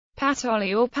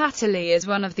paṱole or paṱole is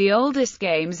one of the oldest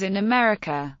games in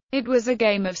America. It was a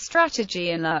game of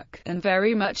strategy and luck, and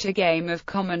very much a game of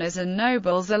commoners and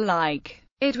nobles alike.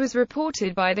 It was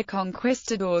reported by the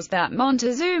conquistadors that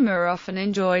Montezuma often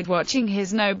enjoyed watching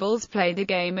his nobles play the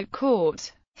game at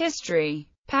court. History.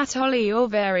 Paṱole or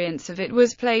variants of it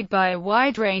was played by a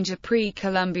wide range of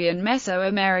pre-Columbian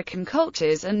Mesoamerican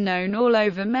cultures and known all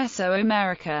over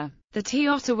Mesoamerica. The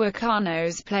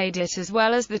Teotihuacanos played it as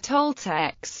well as the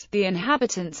Toltecs, the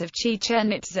inhabitants of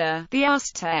Chichen Itza, the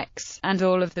Aztecs, and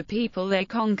all of the people they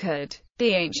conquered.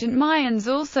 The ancient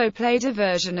Mayans also played a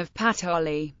version of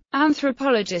paṱole.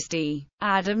 Anthropologist E.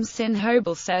 Adam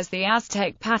Sinhobel says the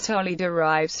Aztec paṱole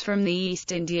derives from the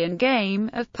East Indian game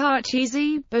of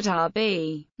paʻtole, but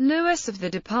R.B. Lewis of the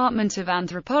Department of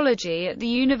Anthropology at the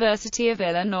University of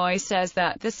Illinois says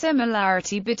that the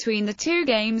similarity between the two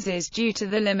games is due to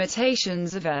the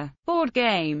limitations of a board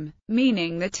game,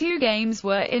 meaning the two games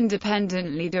were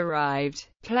independently derived.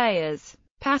 Players.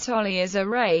 Paṱole is a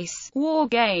race, war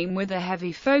game with a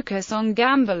heavy focus on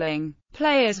gambling.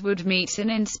 Players would meet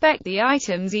and inspect the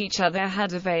items each other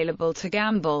had available to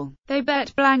gamble. They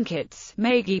bet blankets,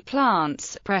 maguey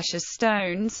plants, precious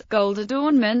stones, gold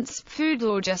adornments, food,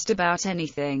 or just about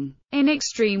anything. In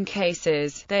extreme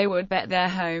cases, they would bet their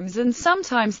homes and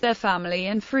sometimes their family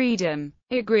and freedom.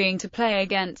 Agreeing to play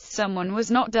against someone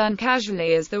was not done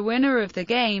casually, as the winner of the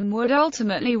game would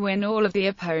ultimately win all of the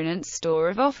opponent's store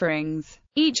of offerings.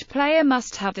 Each player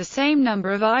must have the same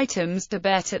number of items to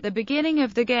bet at the beginning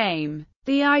of the game.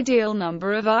 The ideal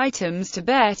number of items to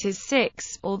bet is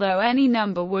 6, although any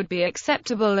number would be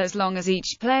acceptable as long as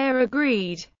each player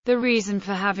agreed. The reason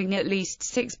for having at least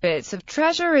 6 bits of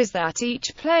treasure is that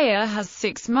each player has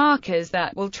 6 markers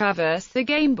that will traverse the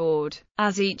game board.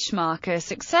 As each marker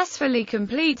successfully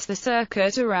completes the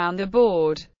circuit around the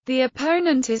board, the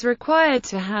opponent is required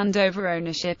to hand over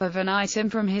ownership of an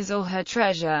item from his or her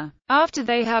treasure. After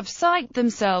they have psyched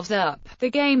themselves up,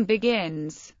 the game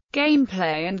begins.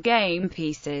 Gameplay and game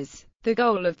pieces. The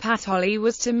goal of paṱole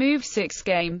was to move 6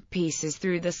 game pieces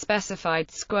through the specified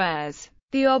squares.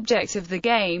 The object of the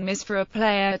game is for a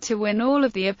player to win all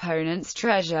of the opponent's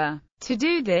treasure. To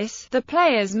do this, the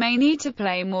players may need to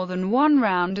play more than one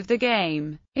round of the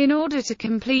game. In order to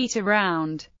complete a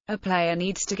round, a player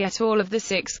needs to get all of the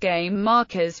 6 game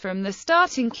markers from the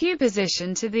starting cue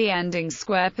position to the ending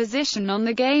square position on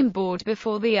the game board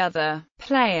before the other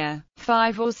player.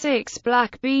 5 or 6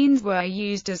 black beans were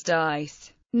used as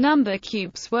dice. Number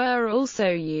cubes were also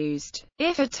used.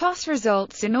 If a toss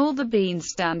results in all the beans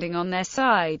standing on their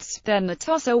sides, then the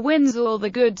tosser wins all the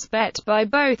goods bet by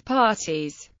both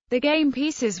parties. The game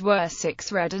pieces were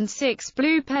 6 red and 6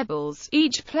 blue pebbles.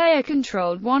 Each player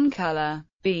controlled one color.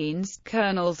 Beans,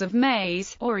 kernels of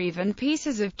maize, or even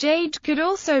pieces of jade could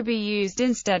also be used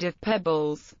instead of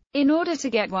pebbles. In order to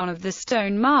get one of the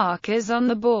stone markers on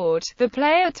the board, the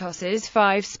player tosses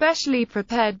 5 specially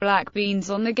prepared black beans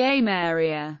on the game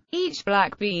area. Each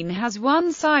black bean has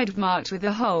one side marked with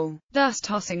a hole. Thus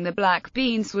tossing the black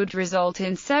beans would result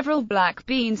in several black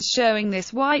beans showing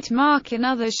this white mark and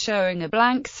others showing a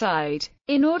blank side.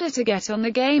 In order to get on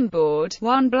the game board,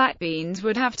 one black beans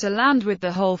would have to land with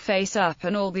the hole face up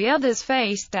and all the others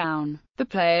face down. The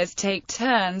players take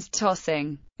turns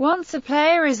tossing. Once a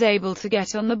player is able to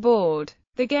get on the board,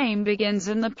 the game begins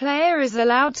and the player is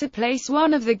allowed to place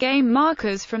one of the game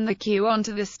markers from the cue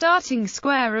onto the starting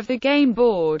square of the game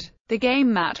board. The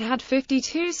game mat had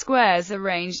 52 squares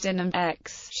arranged in an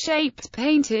X shape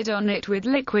painted on it with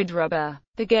liquid rubber.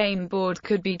 The game board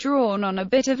could be drawn on a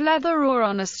bit of leather or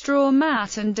on a straw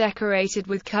mat and decorated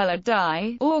with colored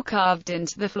dye, or carved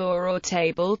into the floor or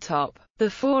tabletop. The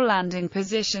 4 landing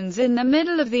positions in the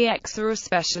middle of the X are a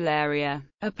special area.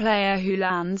 A player who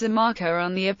lands a marker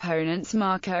on the opponent's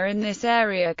marker in this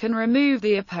area can remove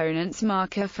the opponent's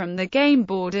marker from the game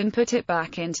board and put it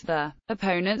back into the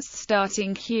opponent's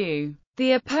starting cue.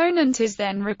 The opponent is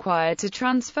then required to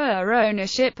transfer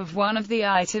ownership of one of the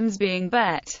items being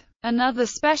bet. Another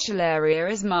special area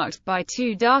is marked by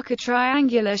 2 darker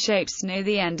triangular shapes near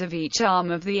the end of each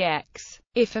arm of the X.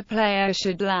 If a player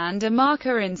should land a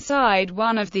marker inside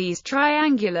one of these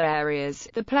triangular areas,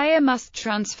 the player must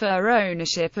transfer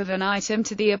ownership of an item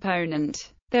to the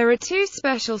opponent. There are 2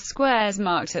 special squares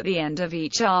marked at the end of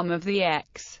each arm of the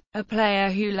X. A player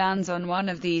who lands on one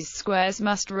of these squares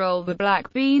must roll the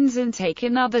black beans and take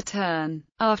another turn.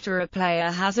 After a player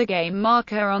has a game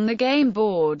marker on the game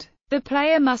board, the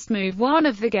player must move one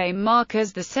of the game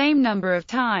markers the same number of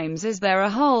times as there are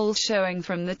holes showing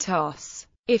from the toss.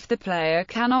 If the player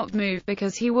cannot move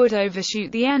because he would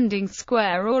overshoot the ending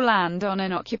square or land on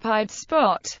an occupied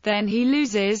spot, then he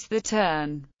loses the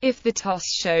turn. If the toss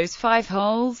shows 5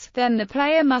 holes, then the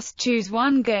player must choose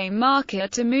one game marker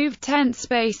to move 10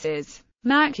 spaces.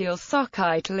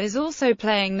 Nahuatl is also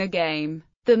playing the game.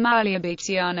 The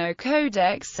Malayabitiano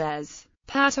Codex says,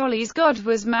 Patolli's god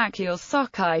was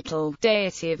Nahuatl,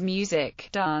 deity of music,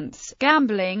 dance,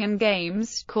 gambling and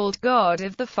games, called god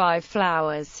of the 5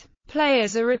 flowers.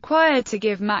 Players are required to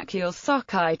give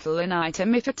Nahuatl an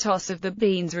item if a toss of the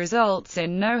beans results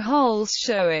in no holes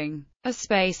showing. A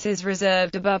space is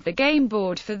reserved above the game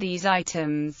board for these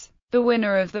items. The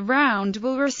winner of the round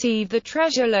will receive the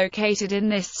treasure located in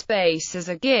this space as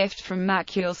a gift from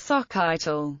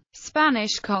Nahuatl.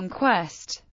 Spanish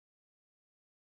conquest.